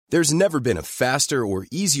There's never been a faster or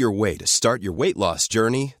easier way to start your weight loss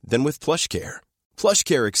journey than with PlushCare.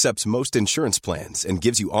 PlushCare accepts most insurance plans and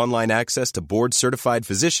gives you online access to board-certified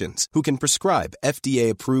physicians who can prescribe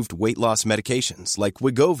FDA-approved weight loss medications like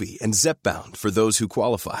Wegovy and Zepbound for those who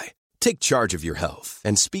qualify. Take charge of your health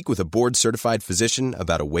and speak with a board-certified physician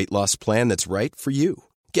about a weight loss plan that's right for you.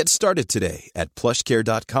 Get started today at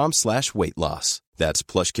plushcare.com/weight loss. That's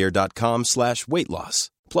plushcare.com/weight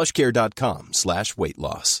loss. plushcare.com/weight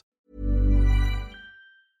loss.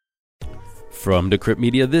 From Decrypt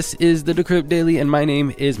Media, this is the Decrypt Daily, and my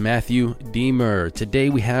name is Matthew Deemer. Today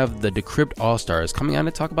we have the Decrypt All-Stars coming on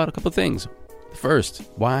to talk about a couple of things. First,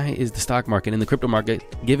 why is the stock market and the crypto market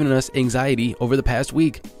giving us anxiety over the past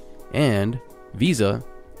week? And Visa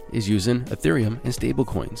is using Ethereum and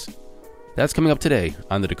stablecoins. That's coming up today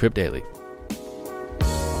on the Decrypt Daily.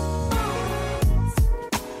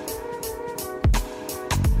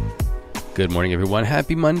 Good morning, everyone.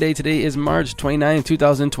 Happy Monday. Today is March 29,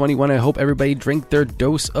 2021. I hope everybody drank their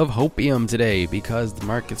dose of hopium today because the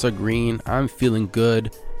markets are green. I'm feeling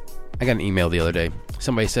good. I got an email the other day.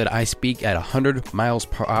 Somebody said I speak at 100 miles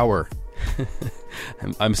per hour.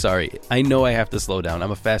 I'm sorry. I know I have to slow down.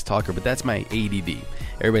 I'm a fast talker, but that's my ADD.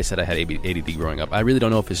 Everybody said I had ADD growing up. I really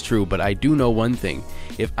don't know if it's true, but I do know one thing.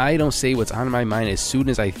 If I don't say what's on my mind as soon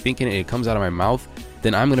as I think it and it comes out of my mouth,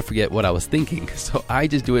 then I'm going to forget what I was thinking. So I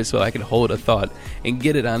just do it so I can hold a thought and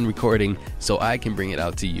get it on recording so I can bring it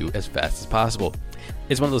out to you as fast as possible.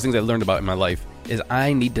 It's one of those things I learned about in my life is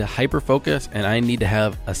I need to hyper-focus and I need to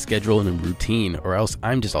have a schedule and a routine or else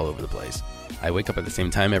I'm just all over the place. I wake up at the same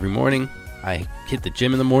time every morning. I hit the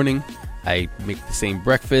gym in the morning. I make the same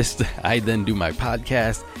breakfast. I then do my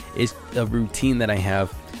podcast. It's a routine that I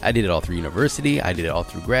have. I did it all through university. I did it all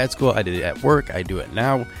through grad school. I did it at work. I do it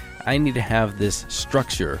now. I need to have this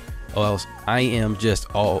structure or else I am just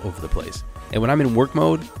all over the place. And when I'm in work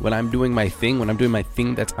mode, when I'm doing my thing,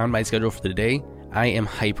 that's on my schedule for the day, I am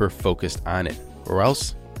hyper focused on it or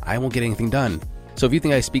else I won't get anything done. So if you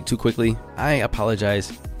think I speak too quickly, I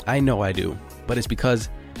apologize. I know I do, but it's because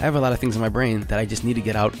I have a lot of things in my brain that I just need to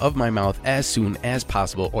get out of my mouth as soon as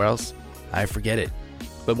possible or else I forget it.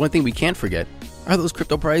 But one thing we can't forget are those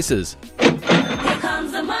crypto prices. Here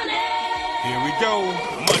comes the money. Here we go.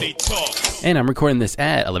 Money talk. And I'm recording this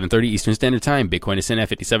at 11:30 Eastern Standard Time. Bitcoin is sitting at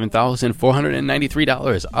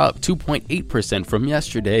 $57,493, up 2.8% from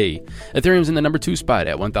yesterday. Ethereum's in the number 2 spot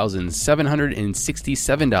at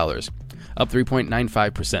 $1,767, up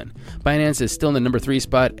 3.95%. Binance is still in the number 3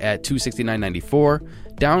 spot at $269.94,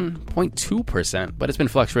 down 0.2%, but it's been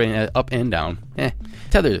fluctuating up and down.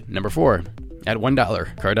 Tether, number 4 at $1.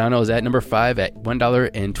 Cardano is at number 5 at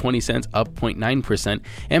 $1.20, up 0.9%.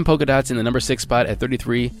 And Polkadot's in the number 6 spot at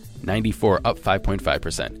 $33.94, up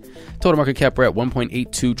 5.5%. Total market cap, we're at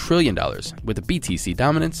 $1.82 trillion, with a BTC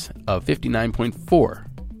dominance of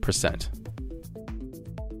 59.4%.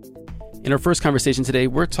 In our first conversation today,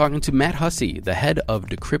 we're talking to Matt Hussey, the head of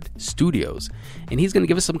Decrypt Studios, and he's going to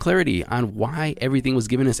give us some clarity on why everything was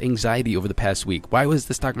giving us anxiety over the past week. Why was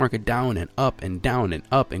the stock market down and up and down and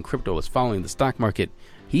up, and crypto was following the stock market?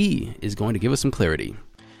 He is going to give us some clarity.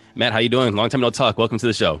 Matt, how you doing? Long time no talk. Welcome to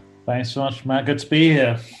the show. Thanks so much, Matt. Good to be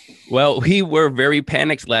here. Well, we were very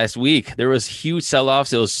panicked last week. There was huge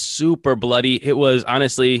sell-offs. It was super bloody. It was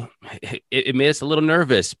honestly, it made us a little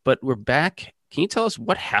nervous, but we're back. Can you tell us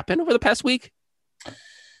what happened over the past week?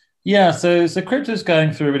 Yeah, so crypto is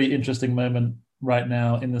going through a really interesting moment right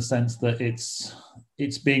now in the sense that it's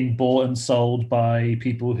being bought and sold by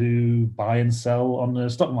people who buy and sell on the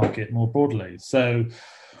stock market more broadly. So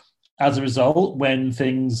as a result, when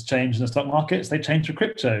things change in the stock markets, they change for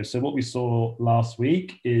crypto. So what we saw last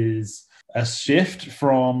week is a shift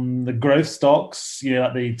from the growth stocks,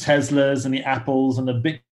 like the Teslas and the Apples and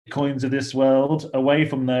the Bitcoins of this world, away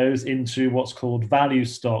from those into what's called value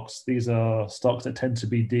stocks. These are stocks that tend to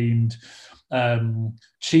be deemed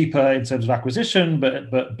cheaper in terms of acquisition, but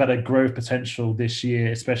better growth potential this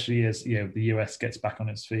year, especially as the US gets back on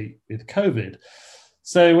its feet with COVID.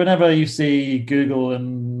 So whenever you see Google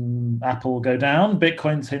and Apple go down,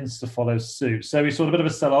 Bitcoin tends to follow suit. So we saw a bit of a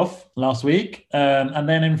sell-off last week. And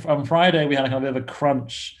then on Friday, we had a kind of bit of a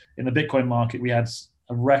crunch in the Bitcoin market. We had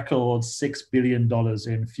a record $6 billion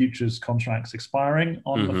in futures contracts expiring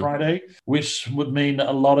on the Friday, which would mean that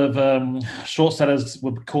a lot of short sellers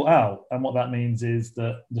were caught out. And what that means is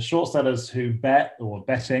that the short sellers who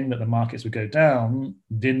betting that the markets would go down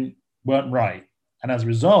weren't right. And as a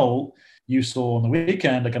result, you saw on the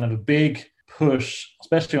weekend a kind of a big push,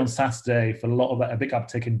 especially on Saturday, for a big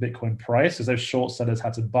uptick in Bitcoin price, as those short sellers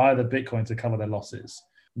had to buy the Bitcoin to cover their losses.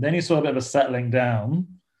 Then you saw a bit of a settling down,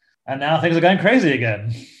 and now things are going crazy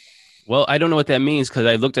again. Well, I don't know what that means because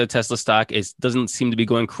I looked at Tesla stock. It doesn't seem to be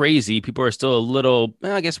going crazy. People are still a little,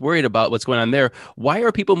 I guess, worried about what's going on there. Why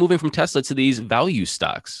are people moving from Tesla to these value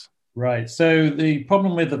stocks? Right. So the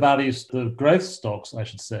problem with the values, the growth stocks, I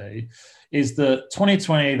should say, is that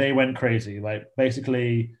 2020 they went crazy. Like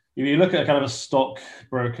basically, if you look at kind of a stock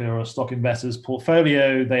broker or a stock investor's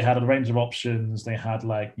portfolio, they had a range of options. They had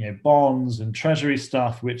like bonds and treasury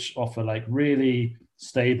stuff, which offer like really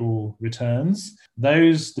stable returns.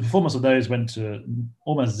 The performance of those went to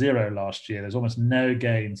almost zero last year. There's almost no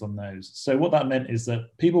gains on those. So what that meant is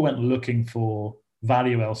that people went looking for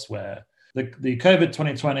value elsewhere. The COVID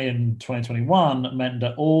 2020 and 2021 meant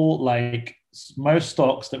that most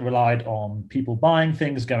stocks that relied on people buying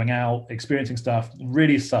things, going out, experiencing stuff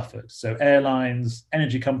really suffered. So airlines,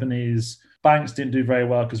 energy companies, banks didn't do very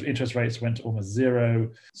well because interest rates went to almost zero.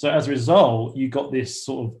 So as a result, you got this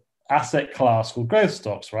sort of asset class called growth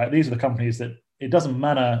stocks, right? These are the companies that it doesn't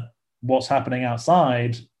matter what's happening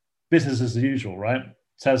outside, business as usual, right?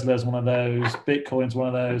 Tesla's one of those, Bitcoin's one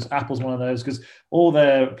of those, Apple's one of those, because all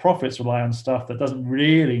their profits rely on stuff that doesn't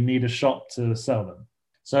really need a shop to sell them.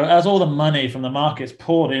 So as all the money from the markets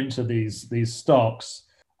poured into these stocks,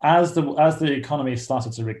 as the economy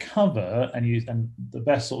started to recover, and the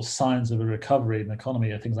best sort of signs of a recovery in the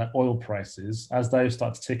economy are things like oil prices, as those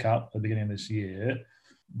start to tick up at the beginning of this year,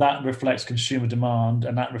 that reflects consumer demand,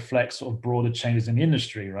 and that reflects sort of broader changes in the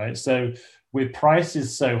industry, right? So with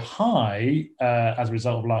prices so high as a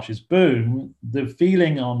result of last year's boom, the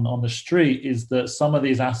feeling on the street is that some of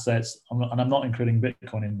these assets, and I'm not including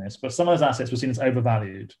Bitcoin in this, but some of those assets were seen as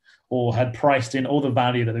overvalued or had priced in all the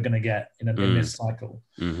value that they're going to get in this cycle.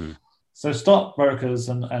 Mm-hmm. So stockbrokers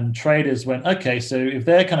and traders went, okay, so if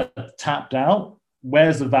they're kind of tapped out,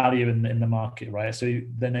 where's the value in the market, right? So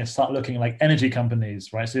then they start looking like energy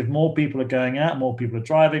companies, right? So if more people are going out, more people are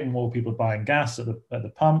driving, more people are buying gas at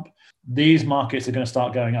the pump, these markets are going to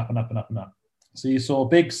start going up and up and up and up. So you saw a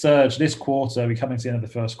big surge this quarter. We're coming to the end of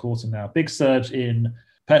the first quarter now. Big surge in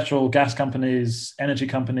petrol, gas companies, energy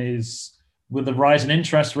companies. With the rise in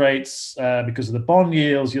interest rates, because of the bond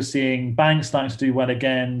yields, you're seeing banks starting to do well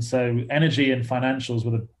again. So energy and financials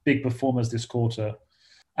were the big performers this quarter.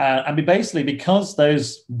 And basically, because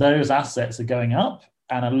those assets are going up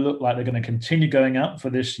and look like they're going to continue going up for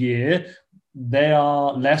this year, they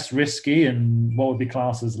are less risky and what would be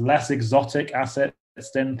classed as less exotic assets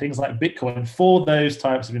than things like Bitcoin for those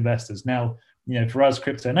types of investors. Now, for us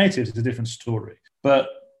crypto natives, it's a different story. But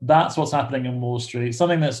that's what's happening in Wall Street.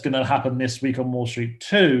 Something that's going to happen this week on Wall Street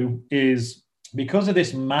too is because of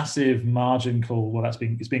this massive margin call. Well,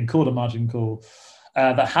 it's being called a margin call.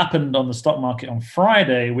 That happened on the stock market on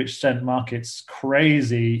Friday, which sent markets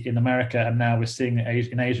crazy in America, and now we're seeing it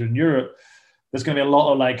in Asia and Europe. There's going to be a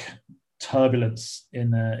lot of turbulence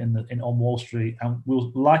on Wall Street, and we're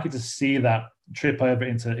likely to see that trip over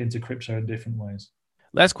into crypto in different ways.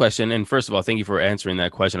 Last question, and first of all, thank you for answering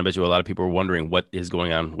that question. I bet you a lot of people are wondering what is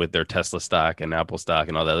going on with their Tesla stock and Apple stock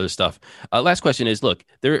and all that other stuff. Last question is, look,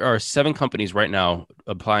 there are 7 companies right now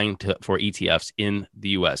applying for ETFs in the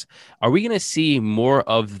U.S. Are we going to see more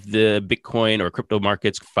of the Bitcoin or crypto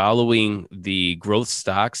markets following the growth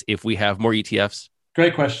stocks if we have more ETFs?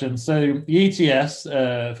 Great question. So the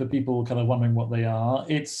ETFs, for people kind of wondering what they are,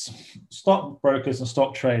 it's stockbrokers and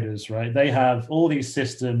stock traders, right? They have all these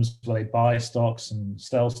systems where they buy stocks and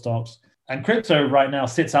sell stocks. And crypto right now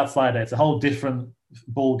sits outside it. It's a whole different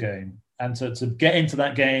ball game. And to get into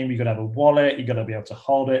that game, you've got to have a wallet. You've got to be able to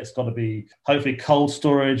hold it. It's got to be hopefully cold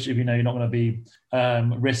storage if you're not going to be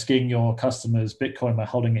risking your customers' Bitcoin by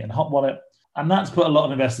holding it in a hot wallet. And that's put a lot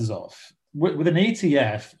of investors off. With an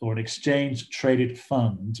ETF or an exchange-traded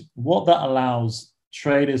fund, what that allows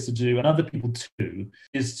traders to do and other people to do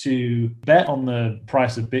is to bet on the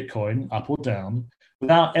price of Bitcoin up or down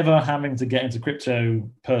without ever having to get into crypto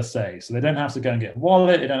per se. So they don't have to go and get a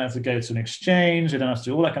wallet. They don't have to go to an exchange. They don't have to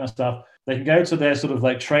do all that kind of stuff. They can go to their sort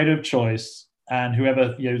of trader of choice and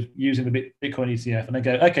whoever using the Bitcoin ETF, and they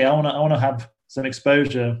go, okay, I want to have some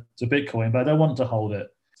exposure to Bitcoin, but I don't want to hold it.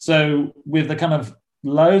 So with the kind of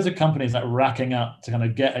loads of companies that are racking up to kind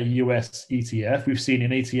of get a US ETF. We've seen an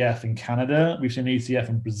ETF in Canada. We've seen an ETF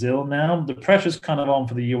in Brazil now. The pressure's kind of on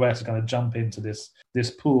for the US to kind of jump into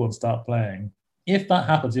this pool and start playing. If that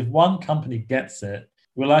happens, if one company gets it,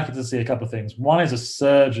 we're likely to see a couple of things. One is a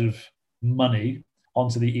surge of money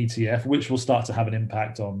onto the ETF, which will start to have an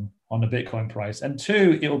impact on the Bitcoin price. And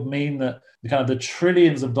 2, it will mean that the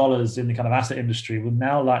trillions of dollars in the kind of asset industry will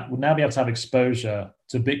now be able to have exposure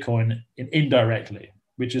to Bitcoin indirectly,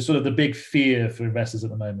 which is sort of the big fear for investors at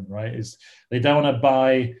the moment, right? Is they don't want to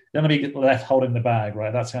buy, they don't want to be left holding the bag,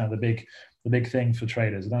 right? That's kind of the big thing for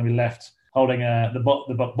traders. They don't want to be left holding the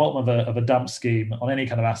bottom of a dump scheme on any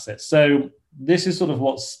kind of asset. So this is sort of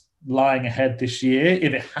what's lying ahead this year.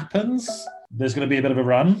 If it happens, there's going to be a bit of a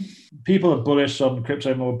run. People are bullish on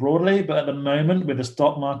crypto more broadly, but at the moment, with the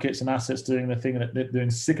stock markets and assets doing the thing that they're doing,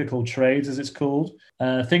 cyclical trades, as it's called,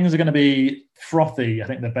 things are going to be frothy. I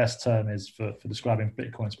think the best term is for describing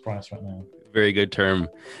Bitcoin's price right now. Very good term.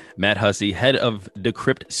 Matt Hussey, head of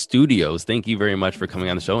Decrypt Studios. Thank you very much for coming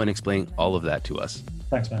on the show and explaining all of that to us.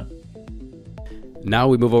 Thanks, Matt. Now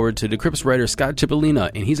we move over to Decrypt's writer, Scott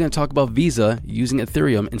Cipollina, and he's going to talk about Visa using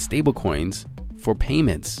Ethereum and stablecoins for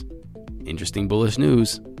payments. Interesting bullish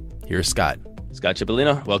news. Here's Scott. Scott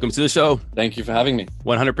Cipollina, welcome to the show. Thank you for having me.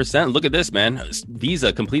 100%. Look at this, man.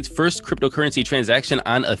 Visa completes first cryptocurrency transaction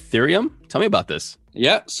on Ethereum. Tell me about this.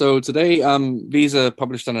 Yeah, so today Visa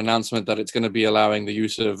published an announcement that it's going to be allowing the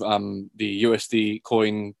use of the USD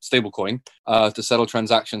coin, stablecoin, to settle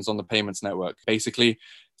transactions on the payments network. Basically,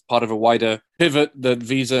 it's part of a wider pivot that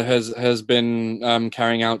Visa has been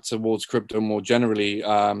carrying out towards crypto more generally.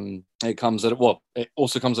 It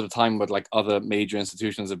also comes at a time where like other major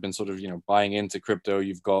institutions have been sort of, buying into crypto.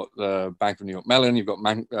 You've got the Bank of New York Mellon, you've got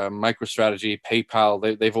MicroStrategy,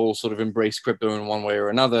 PayPal. They've all sort of embraced crypto in one way or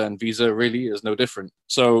another, and Visa really is no different.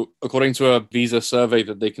 So according to a Visa survey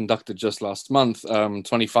that they conducted just last month,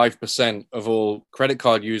 25% of all credit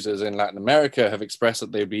card users in Latin America have expressed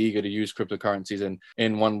that they'd be eager to use cryptocurrencies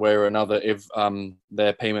in one way or another if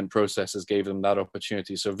their payment processors gave them that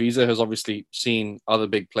opportunity. So Visa has obviously seen other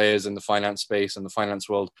big players in the finance space and the finance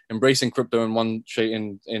world embracing crypto in one shape,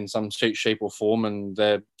 in some shape or form, and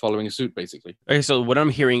they're following suit basically. Okay, so what I'm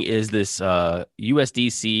hearing is this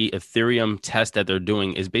USDC Ethereum test that they're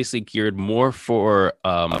doing is basically geared more for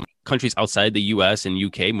countries outside the US and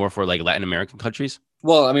UK, more for like Latin American countries.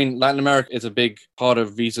 Well, I mean, Latin America is a big part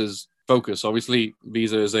of Visa's focus. Obviously,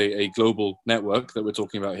 Visa is a global network that we're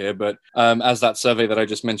talking about here, but as that survey that I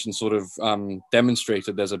just mentioned sort of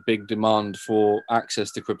demonstrated, there's a big demand for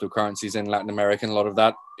access to cryptocurrencies in Latin America, and a lot of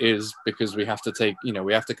that is because we have to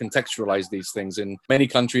contextualize these things. In many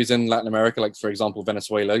countries in Latin America, like for example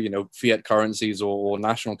Venezuela, fiat currencies or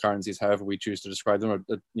national currencies, however we choose to describe them,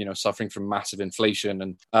 are suffering from massive inflation,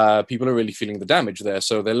 and people are really feeling the damage there.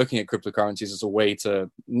 So they're looking at cryptocurrencies as a way to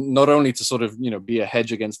not only to sort of be a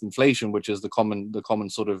hedge against inflation, which is the common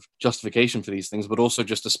sort of justification for these things, but also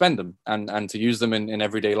just to spend them and to use them in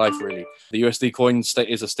everyday life. Really, the USD coin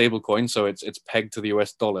is a stable coin, so it's pegged to the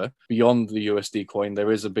US dollar. Beyond the USD coin,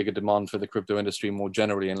 there is a bigger demand for the crypto industry more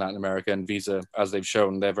generally in Latin America, and Visa, as they've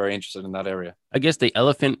shown, they're very interested in that area. I guess the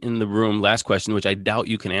elephant in the room, last question, which I doubt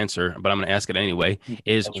you can answer, but I'm going to ask it anyway,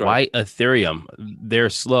 is why Ethereum? They're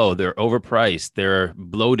slow, they're overpriced, they're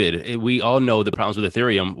bloated. We all know the problems with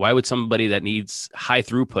Ethereum. Why would somebody that needs high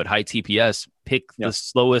throughput, high TPS pick the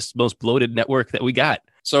slowest, most bloated network that we got?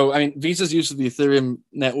 So, I mean, Visa's use of the Ethereum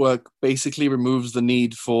network basically removes the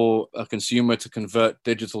need for a consumer to convert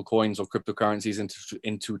digital coins or cryptocurrencies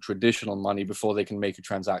into traditional money before they can make a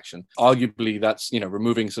transaction. Arguably, that's,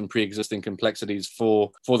 removing some pre-existing complexities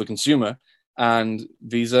for the consumer. And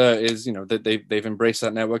Visa is, they've embraced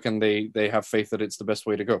that network, and they have faith that it's the best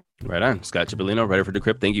way to go. Right on. Scott Cipollina, writer for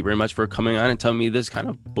Decrypt. Thank you very much for coming on and telling me this kind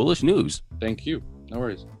of bullish news. Thank you. No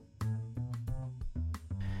worries.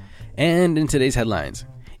 And in today's headlines,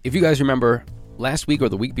 if you guys remember last week or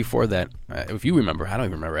the week before that, if you remember, I don't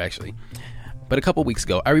even remember actually, but a couple weeks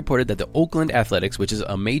ago, I reported that the Oakland Athletics, which is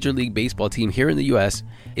a Major League Baseball team here in the U.S.,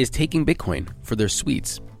 is taking Bitcoin for their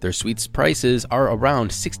suites. Their suites prices are around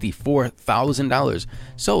 $64,000.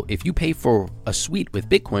 So if you pay for a suite with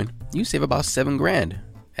Bitcoin, you save about $7,000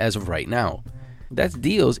 as of right now. That's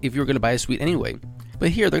deals if you're going to buy a suite anyway. But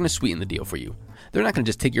here, they're going to sweeten the deal for you. They're not going to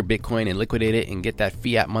just take your Bitcoin and liquidate it and get that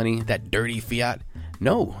fiat money, that dirty fiat.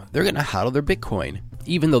 No, they're going to HODL their Bitcoin.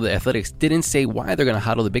 Even though the Athletics didn't say why they're going to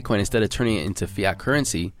HODL the Bitcoin instead of turning it into fiat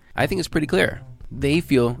currency, I think it's pretty clear. They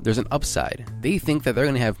feel there's an upside. They think that they're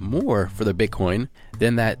going to have more for their Bitcoin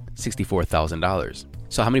than that $64,000.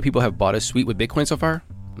 So how many people have bought a suite with Bitcoin so far?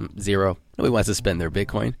 0. Nobody wants to spend their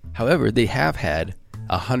Bitcoin. However, they have had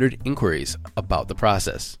 100 inquiries about the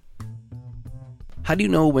process. How do you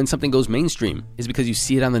know when something goes mainstream? Is it because you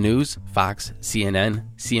see it on the news? Fox, CNN,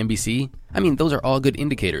 CNBC? I mean, those are all good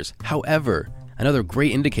indicators. However, another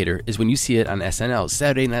great indicator is when you see it on SNL,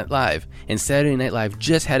 Saturday Night Live. And Saturday Night Live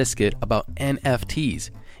just had a skit about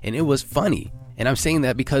NFTs. And it was funny. And I'm saying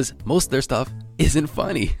that because most of their stuff isn't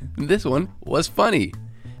funny. This one was funny.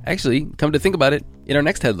 Actually, come to think about it, in our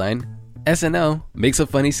next headline, SNL makes a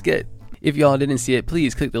funny skit. If y'all didn't see it,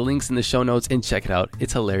 please click the links in the show notes and check it out.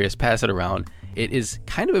 It's hilarious. Pass it around. It is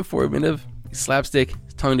kind of informative, slapstick,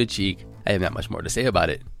 tongue-to-cheek. I have not much more to say about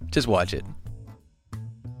it. Just watch it.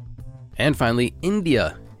 And finally,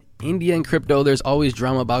 India. India and crypto, there's always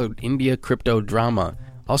drama about India crypto drama.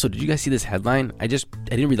 Also, did you guys see this headline? I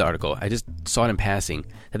didn't read the article. I just saw it in passing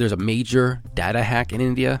that there's a major data hack in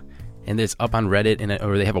India, and it's up on Reddit,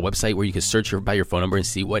 or they have a website where you can search by your phone number and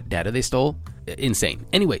see what data they stole. Insane.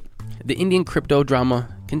 Anyway, the Indian crypto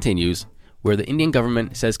drama continues, where the Indian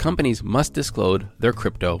government says companies must disclose their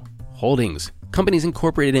crypto holdings. Companies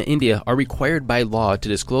incorporated in India are required by law to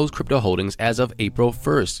disclose crypto holdings as of April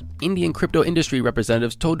 1st. Indian crypto industry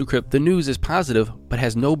representatives told Decrypt the news is positive, but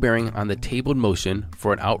has no bearing on the tabled motion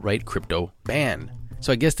for an outright crypto ban.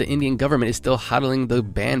 So I guess the Indian government is still hodling the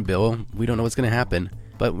ban bill. We don't know what's going to happen,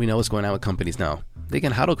 but we know what's going on with companies now. They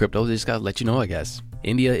can hodl crypto, they just got to let you know, I guess.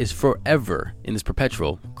 India is forever in this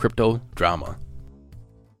perpetual crypto drama.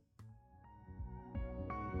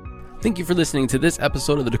 Thank you for listening to this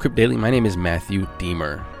episode of the Decrypt Daily. My name is Matthew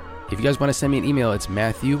Deemer. If you guys want to send me an email, it's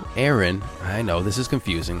Matthew Aaron. I know, this is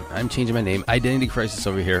confusing. I'm changing my name. Identity crisis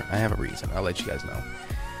over here. I have a reason. I'll let you guys know.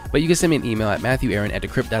 But you can send me an email at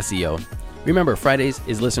matthewaaron@decrypt.co. Remember, Fridays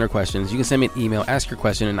is listener questions. You can send me an email, ask your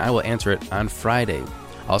question, and I will answer it on Friday.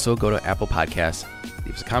 Also, go to Apple Podcasts,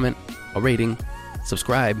 leave us a comment, a rating,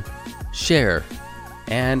 subscribe, share,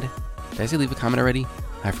 and did I say leave a comment already?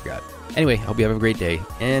 I forgot. Anyway, hope you have a great day,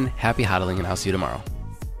 and happy hodling, and I'll see you tomorrow.